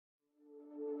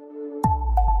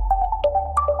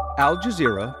Al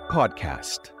Jazeera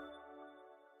Podcast.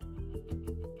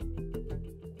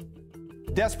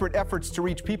 Desperate efforts to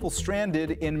reach people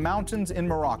stranded in mountains in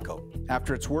Morocco.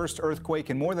 After its worst earthquake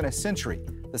in more than a century,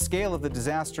 the scale of the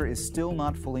disaster is still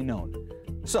not fully known.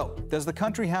 So, does the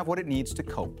country have what it needs to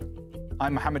cope?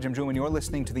 I'm Mohammed Jamjoom, and you're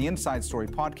listening to the Inside Story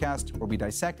podcast, where we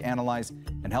dissect, analyze,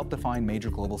 and help define major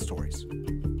global stories.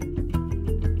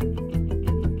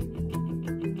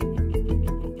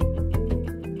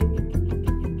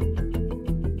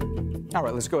 All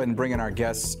right, let's go ahead and bring in our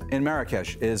guests. In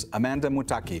Marrakesh is Amanda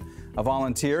Mouttaki, a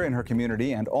volunteer in her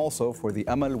community and also for the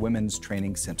Amal Women's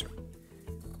Training Center.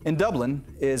 In Dublin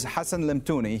is Hassan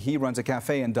Lemtouni. He runs a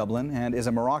cafe in Dublin and is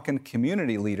a Moroccan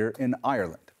community leader in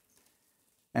Ireland.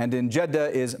 And in Jeddah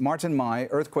is Martin Mai,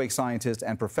 earthquake scientist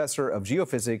and professor of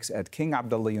geophysics at King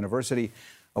Abdullah University.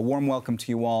 A warm welcome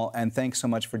to you all, and thanks so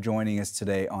much for joining us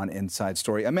today on Inside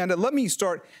Story. Amanda, let me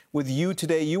start with you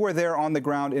today. You are there on the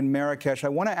ground in Marrakesh. I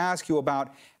want to ask you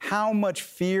about how much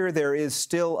fear there is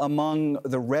still among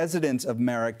the residents of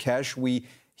Marrakesh. We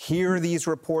hear these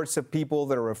reports of people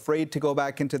that are afraid to go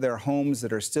back into their homes,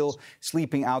 that are still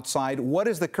sleeping outside. What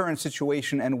is the current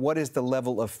situation, and what is the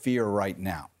level of fear right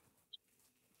now?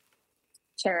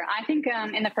 Sure. I think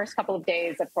in the first couple of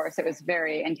days, of course, it was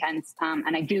very intense.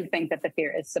 And I do think that the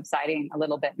fear is subsiding a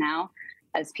little bit now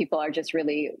as people are just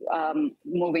really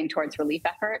moving towards relief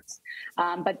efforts.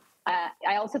 But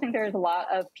I also think there's a lot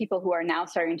of people who are now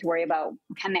starting to worry about,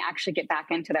 can they actually get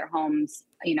back into their homes,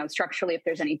 structurally, if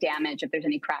there's any damage, if there's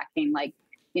any cracking,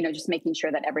 just making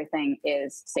sure that everything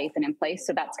is safe and in place.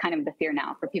 So that's kind of the fear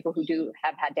now for people who do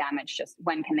have had damage. Just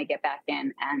when can they get back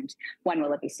in, and when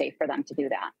will it be safe for them to do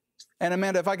that? And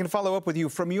Amanda, if I can follow up with you,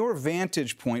 from your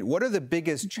vantage point, what are the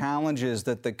biggest challenges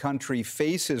that the country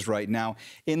faces right now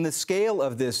in the scale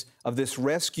of this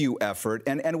rescue effort?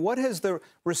 And what has the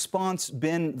response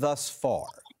been thus far?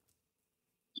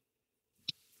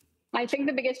 I think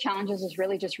the biggest challenges is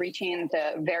really just reaching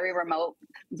the very remote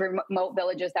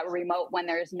villages that were remote when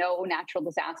there's no natural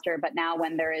disaster, but now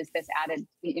when there is this added,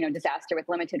 disaster with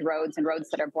limited roads and roads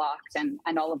that are blocked and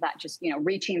all of that, just,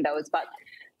 reaching those. But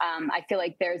I feel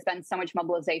like there's been so much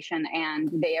mobilization, and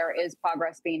there is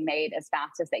progress being made as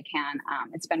fast as they can.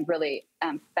 It's been really,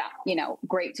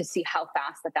 great to see how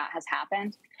fast that has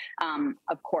happened.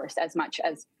 Of course, as much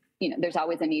as, there's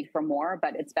always a need for more,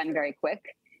 but it's been very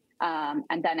quick.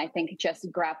 And then I think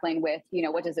just grappling with,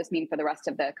 what does this mean for the rest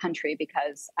of the country?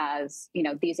 Because as,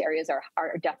 these areas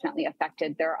are definitely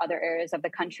affected. There are other areas of the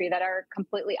country that are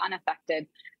completely unaffected,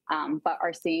 but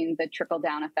are seeing the trickle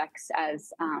down effects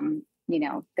as,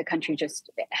 the country just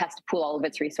has to pool all of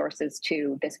its resources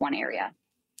to this one area.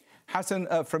 Hassan,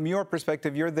 from your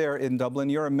perspective, you're there in Dublin.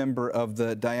 You're a member of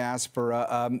the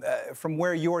diaspora. From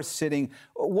where you're sitting,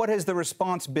 what has the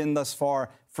response been thus far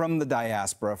from the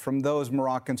diaspora, from those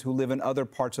Moroccans who live in other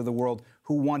parts of the world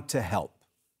who want to help?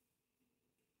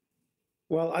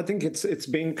 Well, I think it's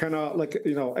been kind of like,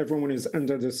 everyone is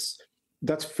under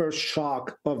that first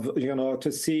shock of,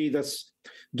 to see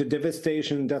the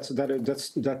devastation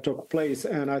that took place.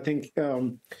 And I think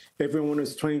everyone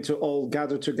is trying to all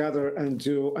gather together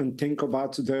and think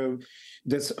about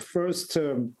this first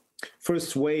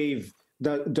wave.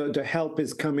 The help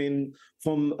is coming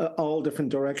from all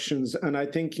different directions. And I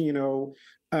think,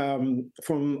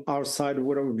 from our side,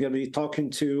 we're going to be talking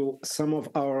to some of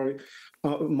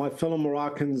my fellow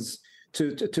Moroccans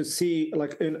to see,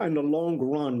 like in the long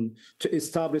run, to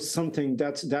establish something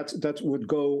that would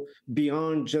go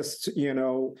beyond just,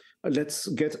 let's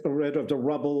get rid of the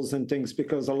rubbles and things,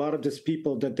 because a lot of these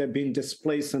people that they've been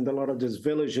displaced in a lot of these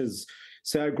villages.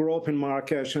 So I grew up in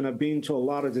Marrakesh and I've been to a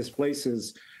lot of these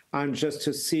places, and just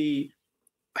to see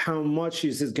how much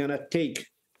is it going to take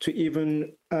to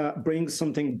even bring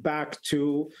something back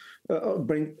to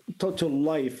bring to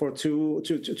life, or to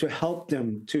help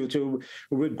them to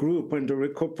regroup and to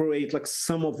recuperate like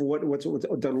some of what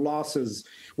the losses,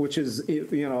 which is,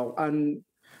 and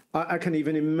I can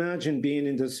even imagine being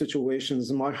in those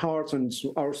situations. My heart and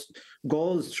our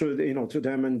goes through, to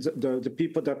them, and the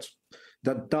people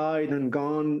that died and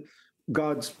gone,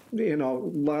 God's,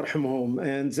 Allah yarhamhum.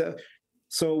 And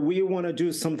so we want to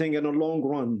do something in the long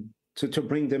run to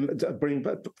bring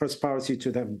prosperity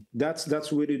to them.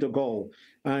 That's really the goal,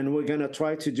 and we're going to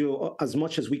try to do as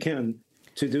much as we can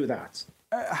to do that.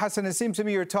 Hassan, it seems to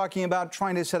me you're talking about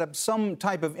trying to set up some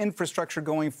type of infrastructure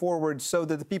going forward so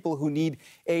that the people who need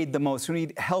aid the most, who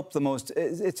need help the most,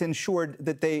 it's ensured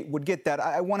that they would get that.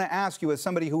 I want to ask you, as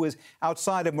somebody who is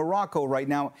outside of Morocco right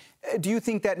now, do you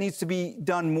think that needs to be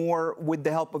done more with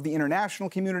the help of the international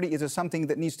community? Is it something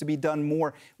that needs to be done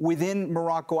more within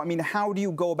Morocco? I mean, how do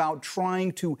you go about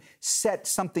trying to set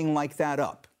something like that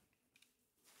up?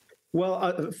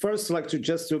 Well, first, like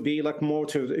to be like more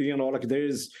to like there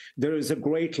is a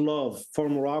great love for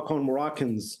Morocco and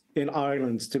Moroccans in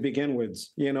Ireland to begin with.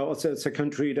 It's a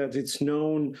country that it's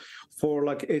known for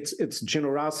like its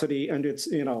generosity and its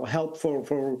help for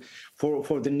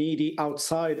the needy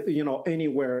outside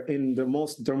anywhere in the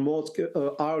most remote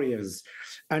areas,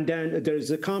 and then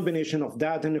there's a combination of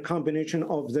that and a combination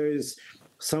of there's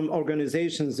some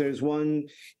organizations. There's one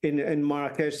in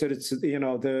Marrakesh that it's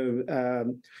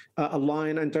the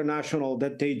Line International,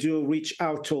 that they do reach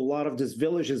out to a lot of these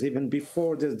villages even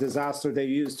before this disaster. They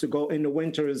used to go in the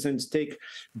winters and take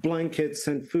blankets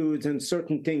and foods and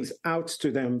certain things out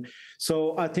to them.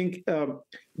 So I think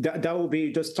that will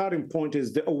be the starting point,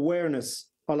 is the awareness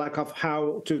like of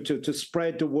how to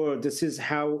spread the word. This is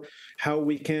how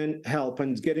we can help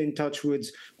and get in touch with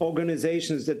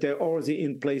organizations that they're already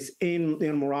in place in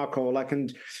Morocco, like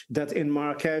that in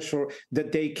Marrakesh, or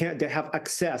that they have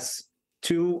access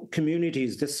to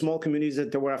communities, the small communities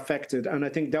that they were affected. And I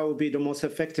think that would be the most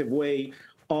effective way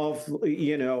of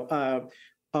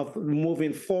of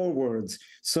moving forwards.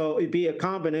 So it'd be a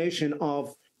combination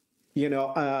of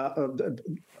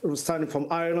starting from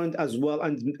Ireland as well,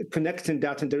 and connecting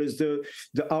that. And there is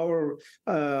our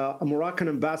Moroccan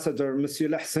ambassador, Monsieur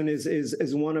Hassan,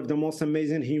 is one of the most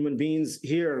amazing human beings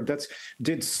here that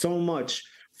did so much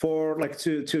for like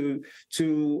to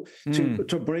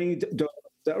bring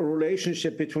the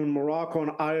relationship between Morocco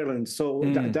and Ireland. So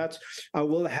that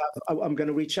I'm going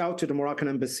to reach out to the Moroccan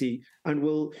embassy, and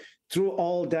we'll, through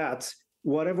all that,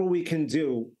 whatever we can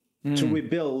do to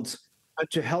rebuild and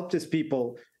to help these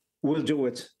people, we'll do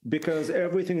it. Because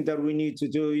everything that we need to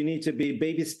do, you need to be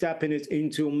baby stepping it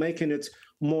into making it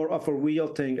more of a real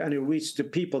thing, and it reach the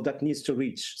people that needs to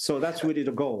reach. So that's really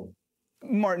the goal.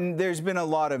 Martin, there's been a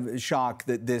lot of shock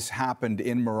that this happened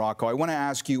in Morocco. I want to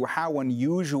ask you how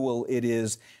unusual it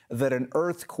is that an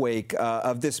earthquake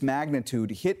of this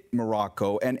magnitude hit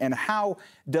Morocco, and how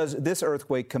does this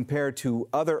earthquake compare to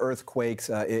other earthquakes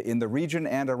in the region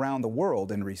and around the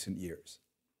world in recent years?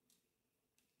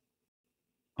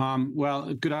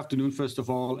 Well, good afternoon, first of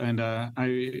all, and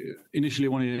I initially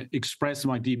want to express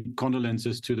my deep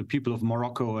condolences to the people of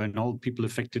Morocco and all people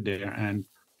affected there, and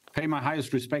pay my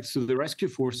highest respects to the rescue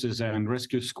forces and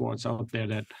rescue squads out there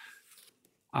that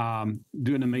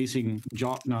do an amazing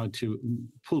job now to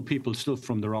pull people still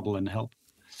from the rubble and help.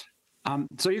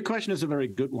 So your question is a very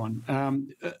good one.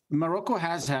 Morocco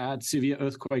has had severe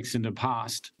earthquakes in the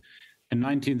past. In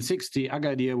 1960,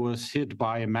 Agadir was hit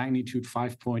by a magnitude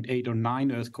 5.8 or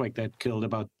 9 earthquake that killed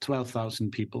about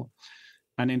 12,000 people.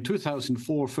 And in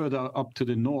 2004, further up to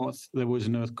the north, there was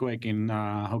an earthquake in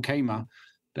Hokeima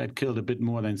that killed a bit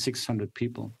more than 600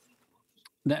 people.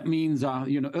 That means,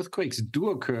 earthquakes do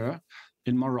occur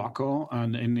in Morocco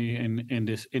and in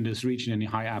this region in the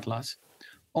High Atlas,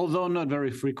 although not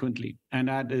very frequently. And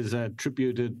that is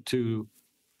attributed to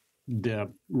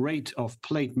the rate of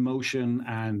plate motion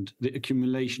and the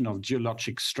accumulation of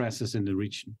geologic stresses in the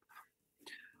region.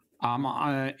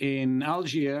 In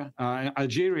Algeria,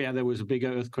 there was a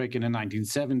bigger earthquake in the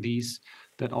 1970s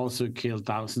that also killed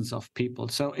thousands of people.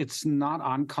 So it's not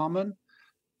uncommon,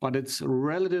 but it's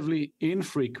relatively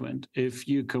infrequent if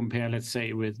you compare, let's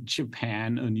say, with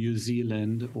Japan or New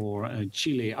Zealand or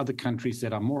Chile, other countries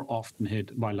that are more often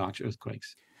hit by large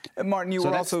earthquakes. Martin, you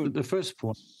were also the first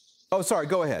point. Oh, sorry,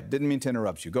 go ahead. Didn't mean to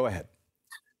interrupt you. Go ahead.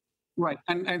 Right.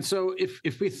 And so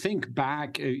if we think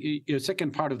back, your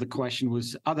second part of the question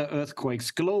was other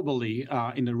earthquakes globally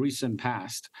in the recent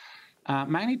past.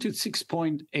 Magnitude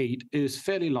 6.8 is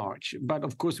fairly large, but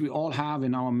of course we all have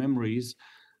in our memories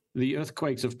the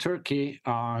earthquakes of Turkey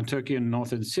and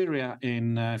northern Syria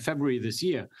in February this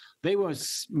year. They were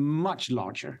much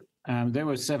larger. They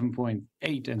were 7.8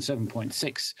 and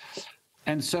 7.6.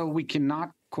 And so we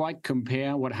cannot quite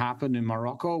compare what happened in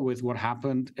Morocco with what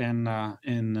happened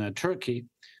in Turkey.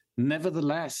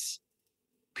 Nevertheless,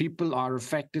 people are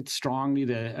affected strongly.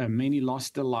 Many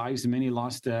lost their lives, many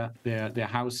lost their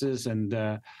houses and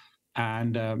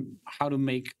how to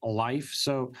make a life.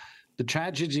 So the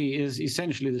tragedy is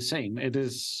essentially the same. It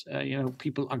is,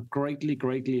 people are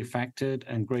greatly affected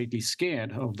and greatly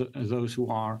scared of those who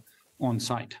are on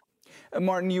site.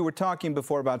 Martin, you were talking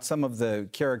before about some of the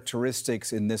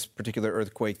characteristics in this particular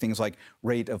earthquake, things like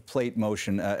rate of plate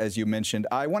motion, as you mentioned.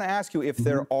 I want to ask you if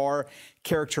there are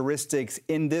characteristics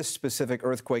in this specific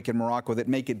earthquake in Morocco that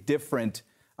make it different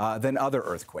than other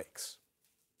earthquakes,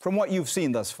 from what you've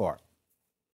seen thus far.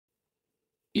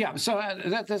 Yeah, so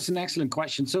that's an excellent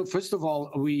question. So first of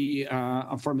all, we,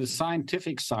 from the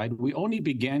scientific side, we only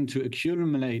began to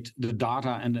accumulate the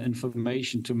data and the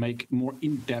information to make more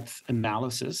in-depth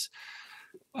analysis.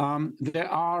 There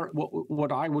are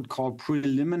what I would call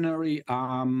preliminary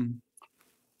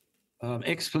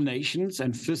explanations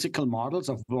and physical models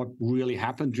of what really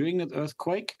happened during that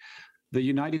earthquake. The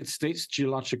United States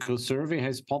Geological Survey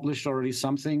has published already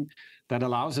something that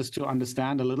allows us to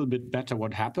understand a little bit better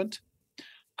what happened.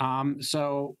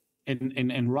 So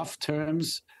in rough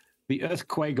terms, the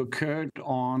earthquake occurred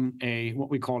on what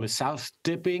we call a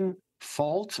south-dipping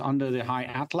fault under the High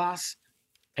Atlas.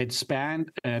 It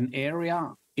spanned an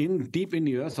area deep in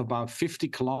the earth, about 50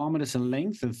 kilometers in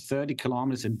length and 30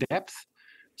 kilometers in depth.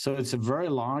 So it's a very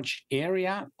large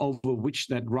area over which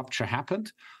that rupture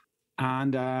happened.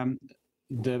 And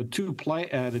the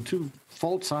two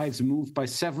fault sides moved by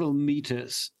several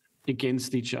meters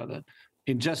against each other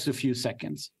in just a few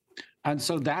seconds. And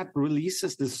so that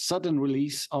releases the sudden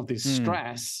release of the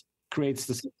stress, creates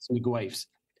the seismic waves.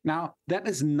 Now, that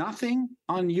is nothing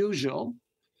unusual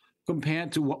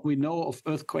compared to what we know of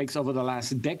earthquakes over the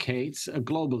last decades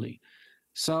globally.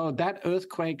 So that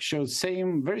earthquake shows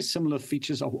very similar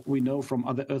features of what we know from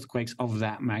other earthquakes of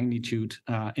that magnitude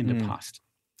in the past.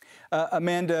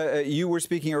 Amanda, you were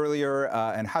speaking earlier,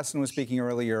 and Hassan was speaking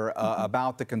earlier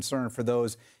about the concern for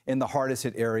those in the hardest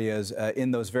hit areas,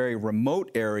 in those very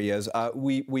remote areas.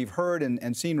 We've heard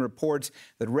and seen reports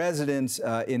that residents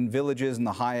in villages in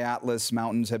the High Atlas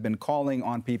Mountains have been calling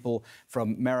on people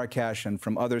from Marrakesh and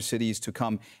from other cities to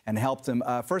come and help them.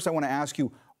 First, I want to ask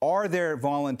you, are there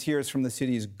volunteers from the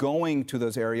cities going to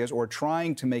those areas or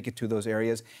trying to make it to those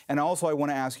areas? And also, I want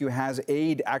to ask you, has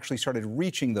aid actually started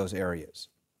reaching those areas?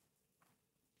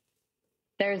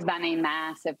 There's been a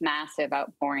massive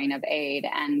outpouring of aid,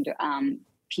 and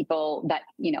people that,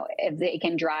 if they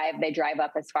can drive, they drive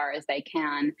up as far as they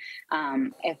can.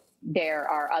 If there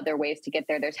are other ways to get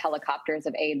there, there's helicopters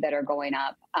of aid that are going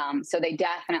up. So they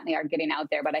definitely are getting out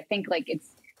there. But I think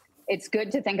it's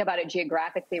good to think about it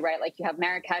geographically, right? Like you have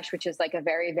Marrakesh, which is like a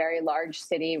very, very large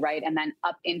city, right? And then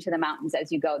up into the mountains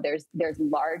as you go, there's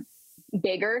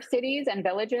bigger cities and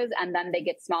villages, and then they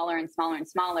get smaller and smaller and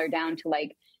smaller down to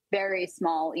like very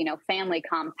small, family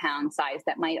compound size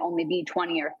that might only be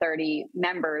 20 or 30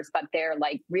 members, but they're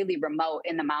like really remote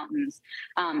in the mountains.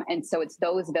 And so it's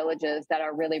those villages that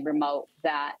are really remote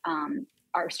that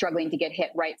are struggling to get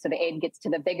hit, right? So the aid gets to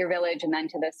the bigger village and then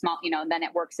to the small, then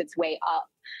it works its way up.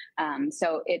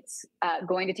 So it's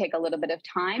going to take a little bit of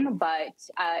time, but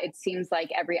it seems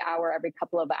like every hour, every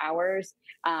couple of hours,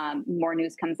 more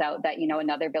news comes out that,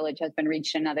 another village has been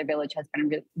reached, another village has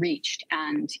been reached.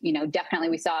 And, definitely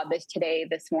we saw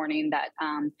this morning that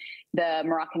the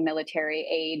Moroccan military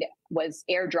aid was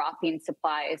airdropping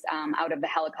supplies out of the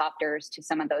helicopters to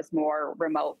some of those more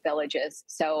remote villages.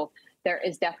 So there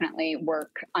is definitely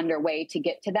work underway to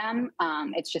get to them.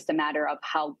 It's just a matter of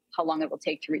how long it will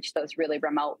take to reach those really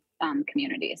remote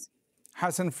communities.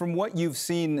 Hassan, from what you've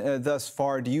seen thus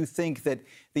far, do you think that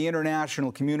the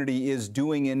international community is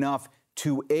doing enough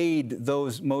to aid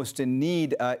those most in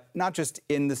need, not just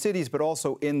in the cities, but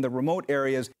also in the remote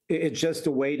areas? It's just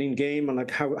a waiting game, and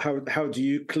like how do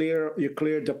you clear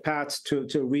the path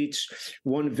to reach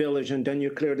one village, and then you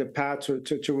clear the path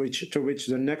to reach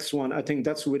the next one. I think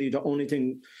that's really the only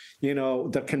thing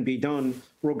that can be done,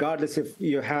 regardless if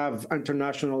you have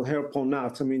international help or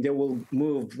not. I mean, they will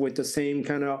move with the same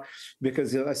kind of,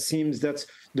 because it seems that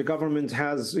the government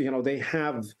has they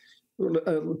have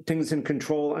things in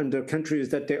control, and the countries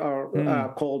that they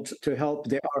are called to help,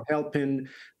 they are helping,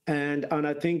 and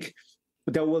I think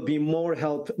there will be more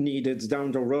help needed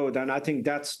down the road. And I think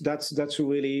that's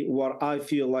really what I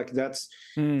feel like. That's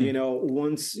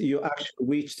once you actually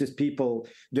reach these people,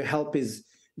 the help is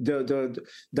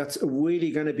that's really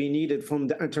going to be needed from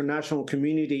the international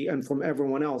community and from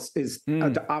everyone else is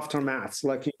the aftermath,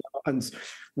 and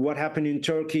what happened in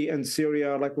Turkey and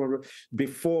Syria, like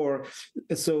before.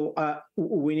 So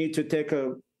we need to take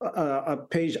a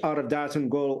page out of that and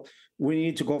go. We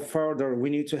need to go further. We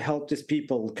need to help these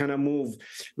people kind of move,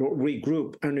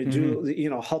 regroup, and do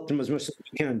help them as much as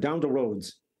we can down the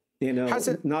roads.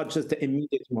 Not just the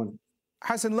immediate one.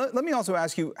 Hassan, let me also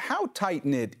ask you, how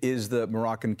tight-knit is the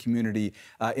Moroccan community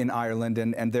in Ireland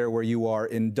and there where you are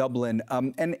in Dublin?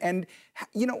 And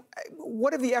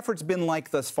what have the efforts been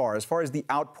like thus far, as the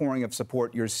outpouring of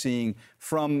support you're seeing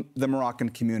from the Moroccan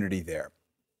community there?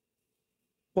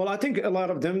 Well, I think a lot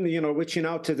of them, reaching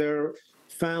out to their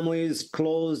families,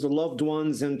 close, loved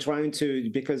ones, and trying to,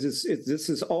 because this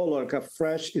is all like a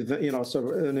fresh event,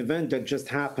 sort of an event that just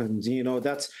happened,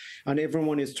 and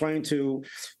everyone is trying to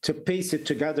piece it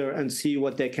together and see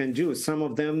what they can do. Some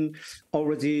of them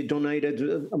already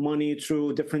donated money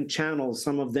through different channels.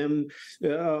 Some of them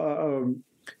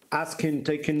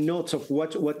taking notes of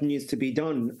what needs to be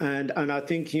done. And I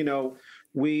think,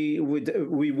 we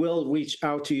will reach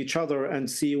out to each other and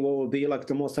see what will be like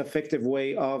the most effective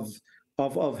way of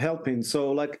helping.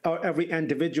 So like every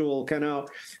individual kind of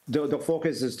the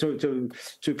focus is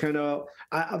to kind of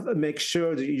make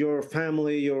sure that your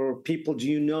family, your people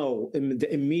the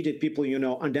immediate people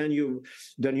and then you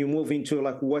move into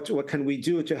like what can we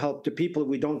do to help the people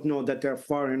we don't know that they're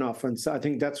far enough. And so I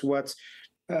think that's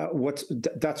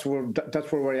that's where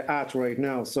we're at right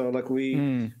now. So like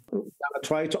we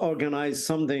try to organize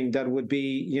something that would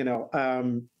be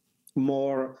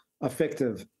more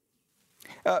effective.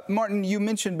 Martin, you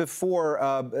mentioned before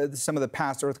some of the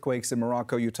past earthquakes in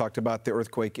Morocco. You talked about the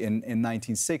earthquake in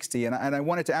 1960, and I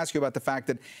wanted to ask you about the fact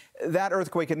that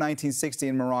earthquake in 1960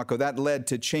 in Morocco, that led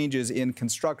to changes in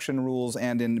construction rules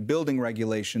and in building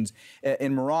regulations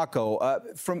in Morocco.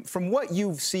 From what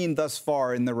you've seen thus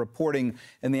far in the reporting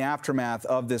in the aftermath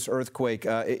of this earthquake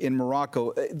in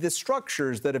Morocco, the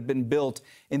structures that have been built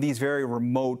in these very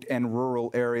remote and rural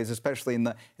areas, especially in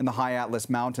the high Atlas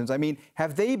Mountains, I mean,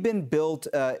 have they been built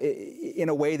in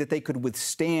a way that they could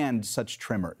withstand such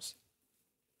tremors?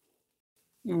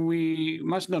 We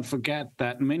must not forget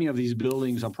that many of these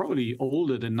buildings are probably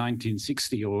older than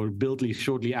 1960 or built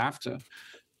shortly after.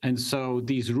 And so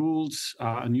these rules,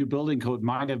 a new building code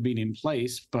might have been in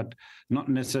place, but not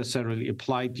necessarily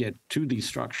applied yet to these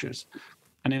structures.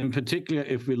 And in particular,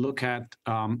 if we look at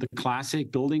the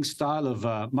classic building style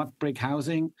of mud brick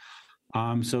housing,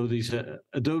 so these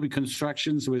adobe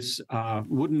constructions with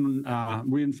wooden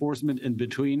reinforcement in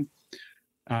between,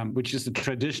 which is the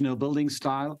traditional building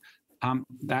style,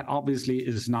 that obviously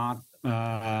is not,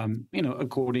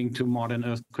 according to modern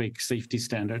earthquake safety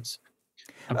standards.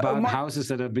 About houses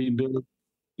that have been built.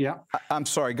 Yeah. I'm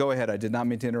sorry. Go ahead. I did not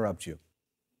mean to interrupt you.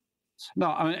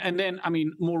 No, and then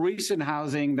more recent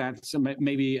housing that's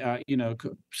maybe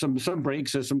some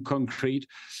bricks or some concrete.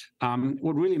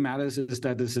 What really matters is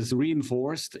that this is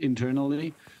reinforced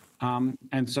internally,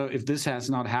 and so if this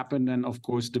has not happened, then of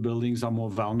course the buildings are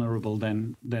more vulnerable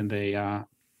than they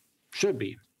should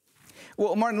be.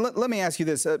 Well, Martin, let me ask you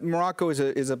this. Morocco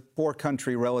is a poor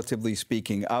country, relatively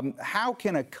speaking. How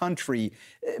can a country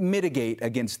mitigate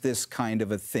against this kind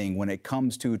of a thing when it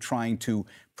comes to trying to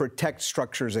protect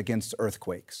structures against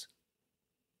earthquakes?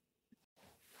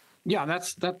 Yeah,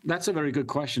 that's a very good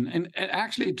question. And it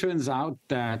actually turns out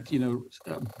that,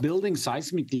 building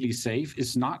seismically safe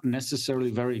is not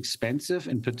necessarily very expensive,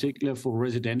 in particular for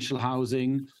residential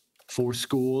housing, for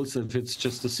schools, if it's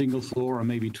just a single floor or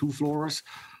maybe two floors.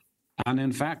 And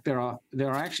in fact, there are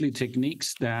actually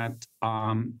techniques that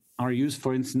are used,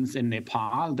 for instance, in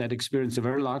Nepal that experienced a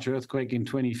very large earthquake in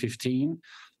 2015,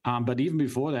 but even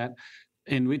before that,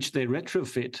 in which they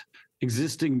retrofit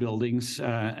existing buildings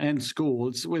and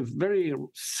schools with very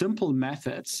simple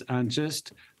methods and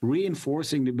just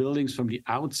reinforcing the buildings from the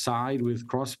outside with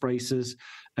cross braces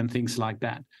and things like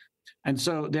that. And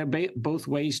so there are both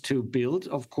ways to build,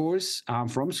 of course,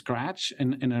 from scratch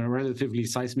in a relatively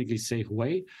seismically safe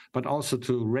way, but also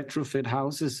to retrofit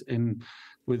houses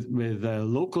with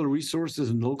local resources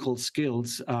and local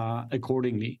skills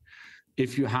accordingly,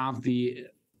 if you have the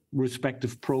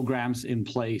respective programs in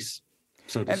place,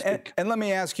 so to speak. And let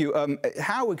me ask you,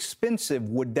 how expensive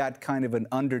would that kind of an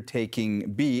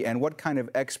undertaking be, and what kind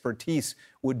of expertise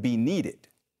would be needed?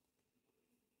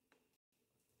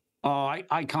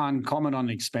 I can't comment on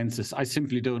expenses. I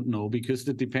simply don't know, because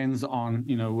it depends on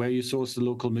where you source the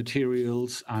local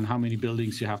materials and how many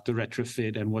buildings you have to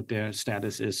retrofit and what their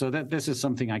status is. So this is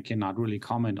something I cannot really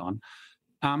comment on.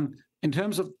 In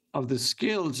terms of the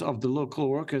skills of the local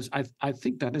workers, I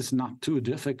think that is not too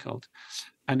difficult.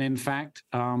 And in fact,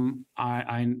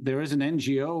 there is an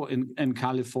NGO in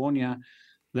California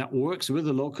that works with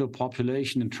the local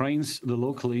population and trains the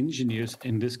local engineers,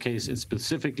 in this case, and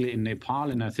specifically in Nepal,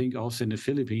 and I think also in the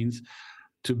Philippines,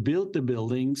 to build the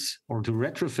buildings or to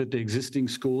retrofit the existing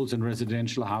schools and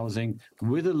residential housing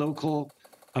with the local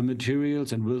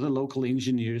materials and with the local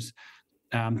engineers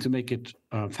to make it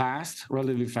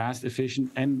relatively fast, efficient,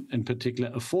 and in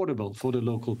particular affordable for the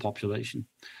local population.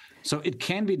 So it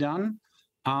can be done.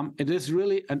 It is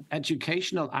really an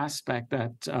educational aspect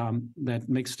that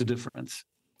makes the difference.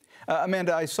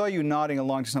 Amanda, I saw you nodding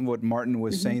along to some of what Martin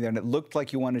was saying there, and it looked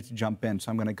like you wanted to jump in, so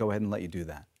I'm going to go ahead and let you do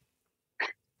that.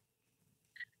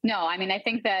 No, I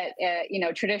think that,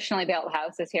 traditionally built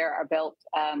houses here are built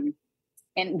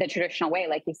in the traditional way,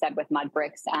 like you said, with mud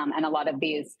bricks. And a lot of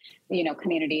these,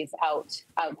 communities out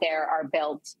there are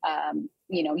built,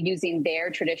 using their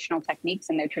traditional techniques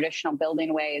and their traditional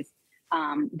building ways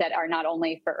that are not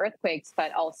only for earthquakes,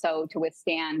 but also to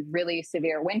withstand really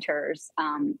severe winters.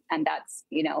 And that's,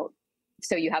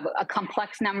 So you have a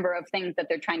complex number of things that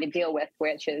they're trying to deal with,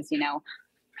 which is,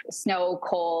 snow,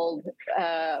 cold,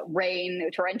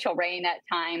 rain, torrential rain at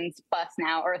times, plus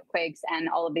now earthquakes and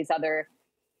all of these other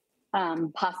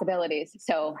possibilities.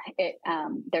 So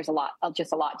there's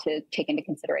just a lot to take into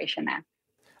consideration there.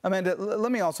 Amanda,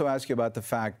 let me also ask you about the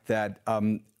fact that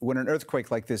when an earthquake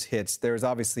like this hits, there's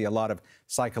obviously a lot of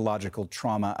psychological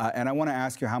trauma. And I want to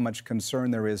ask you how much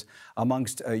concern there is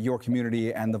amongst your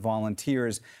community and the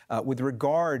volunteers with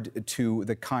regard to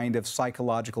the kind of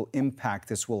psychological impact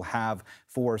this will have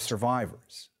for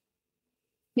survivors.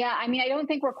 Yeah, I mean, I don't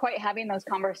think we're quite having those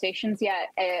conversations yet.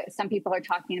 Some people are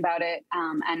talking about it,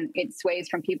 and it sways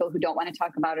from people who don't want to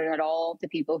talk about it at all to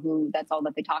people who that's all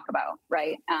that they talk about,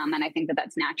 right? And I think that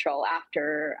that's natural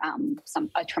after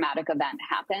a traumatic event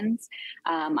happens.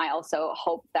 I also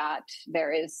hope that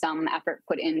there is some effort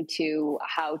put into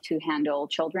how to handle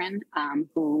children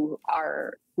who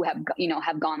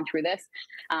have gone through this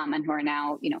and who are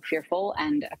now, fearful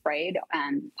and afraid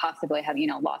and possibly have,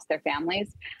 lost their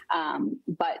families.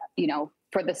 But,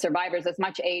 for the survivors, as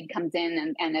much aid comes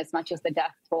in and as much as the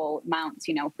death toll mounts,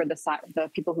 for the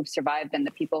people who've survived and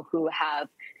the people who have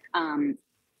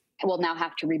will now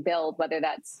have to rebuild, whether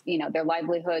that's, their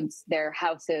livelihoods, their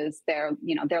houses, their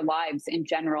lives in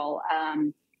general.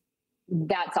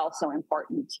 That's also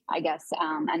important, I guess.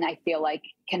 And I feel like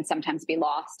can sometimes be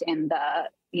lost in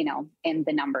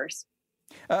the numbers.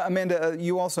 Amanda,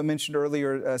 you also mentioned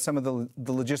earlier some of the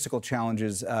logistical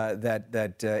challenges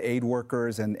that aid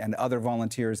workers and other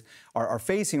volunteers are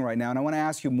facing right now. And I want to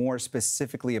ask you more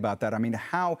specifically about that. I mean,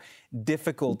 how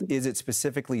difficult is it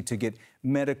specifically to get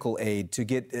medical aid, to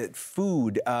get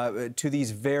food to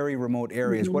these very remote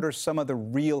areas? What are some of the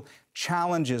real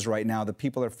challenges right now that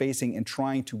people are facing in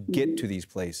trying to get to these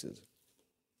places?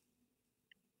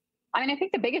 I mean, I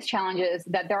think the biggest challenge is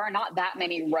that there are not that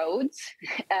many roads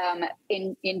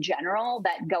in general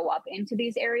that go up into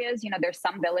these areas. There's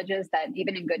some villages that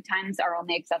even in good times are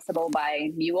only accessible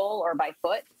by mule or by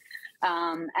foot.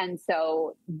 And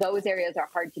so those areas are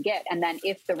hard to get. And then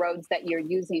if the roads that you're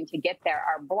using to get there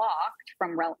are blocked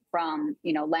from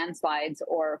landslides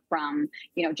or from,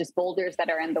 just boulders that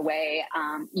are in the way,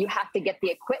 you have to get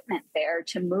the equipment there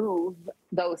to move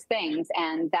those things.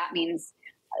 And that means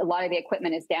a lot of the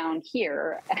equipment is down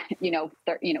here,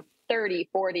 30,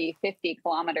 40, 50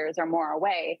 kilometers or more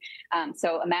away.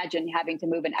 So imagine having to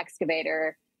move an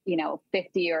excavator,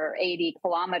 50 or 80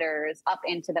 kilometers up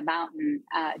into the mountain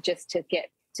just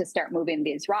to start moving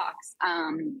these rocks.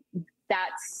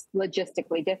 That's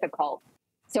logistically difficult.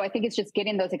 So I think it's just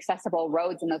getting those accessible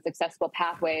roads and those accessible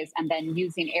pathways and then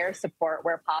using air support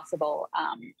where possible.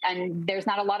 And there's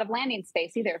not a lot of landing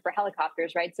space either for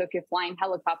helicopters, right? So if you're flying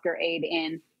helicopter aid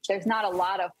in, there's not a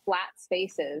lot of flat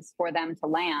spaces for them to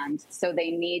land. So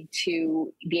they need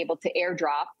to be able to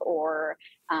airdrop or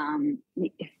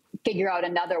figure out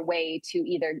another way to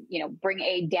either, bring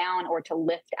aid down or to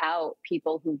lift out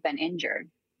people who've been injured.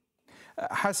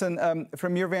 Hassan,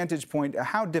 from your vantage point,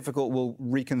 how difficult will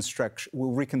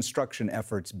reconstruction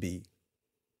efforts be?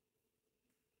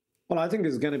 Well, I think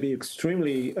it's going to be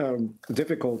extremely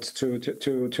difficult to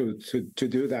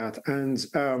do that, and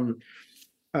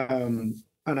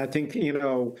I think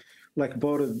like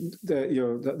both of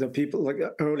the people like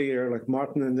earlier, like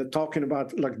Martin, and they're talking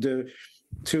about like to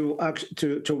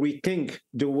rethink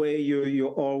the way you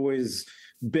always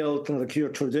built, like your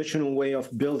traditional way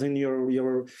of building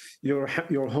your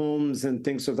homes and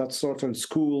things of that sort, and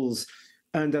schools,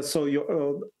 and so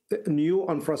your new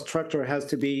infrastructure has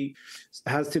to be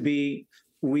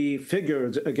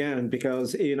refigured again,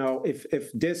 because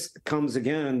if this comes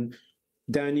again,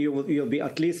 then you'll be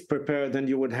at least prepared, and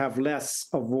you would have less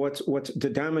of what the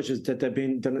damages that have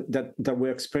been done, that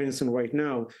we're experiencing right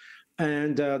now.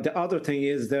 And the other thing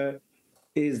is the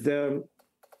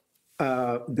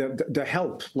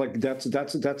help, like that's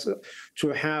to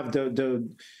have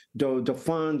the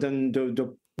fund and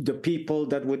the people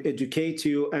that would educate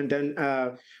you, and then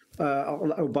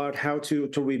about how to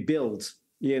rebuild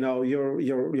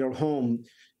your home.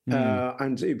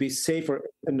 And it'd be safer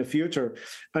in the future.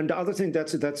 And the other thing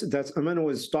that's Amanda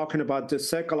was talking about, the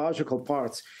psychological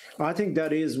parts. I think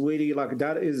that is really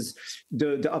that is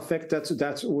the effect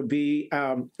that would be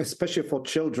especially for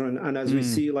children. And as we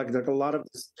see, like a lot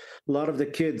of the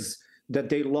kids that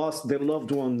they lost their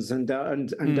loved ones, and then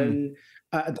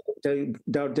they're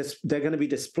going to be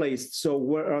displaced. So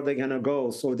where are they going to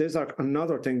go? So there's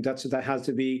another thing that has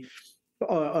to be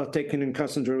taken in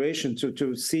consideration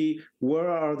to see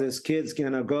where are these kids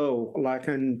gonna go, like,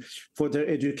 and for their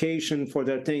education, for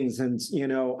their things, and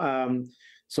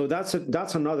so that's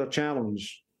another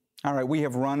challenge. All right, we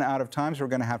have run out of time, so we're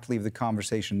going to have to leave the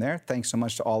conversation there. Thanks so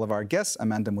much to all of our guests,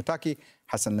 Amanda Mouttaki,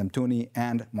 Hassan Lemtouni,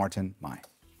 and Martin Mai.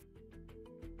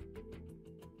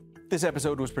 This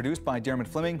episode was produced by Dermot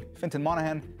Fleming, Fintan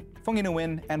Monahan, Fungi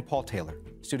Nguyen, and Paul Taylor.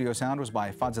 Studio sound was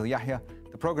by Fadzil Yahya.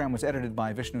 The program was edited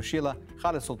by Vishnu Sheila,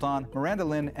 Khalid Sultan, Miranda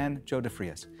Lynn, and Joe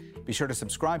DeFrias. Be sure to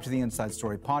subscribe to the Inside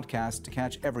Story podcast to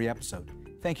catch every episode.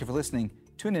 Thank you for listening.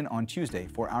 Tune in on Tuesday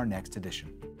for our next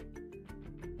edition.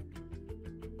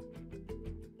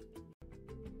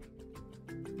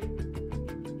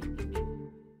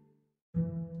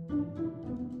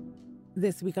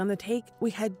 This week on The Take,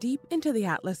 we head deep into the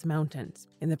Atlas Mountains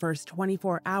in the first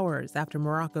 24 hours after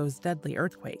Morocco's deadly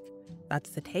earthquake.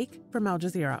 That's The Take from Al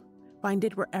Jazeera. Find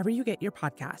it wherever you get your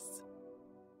podcasts.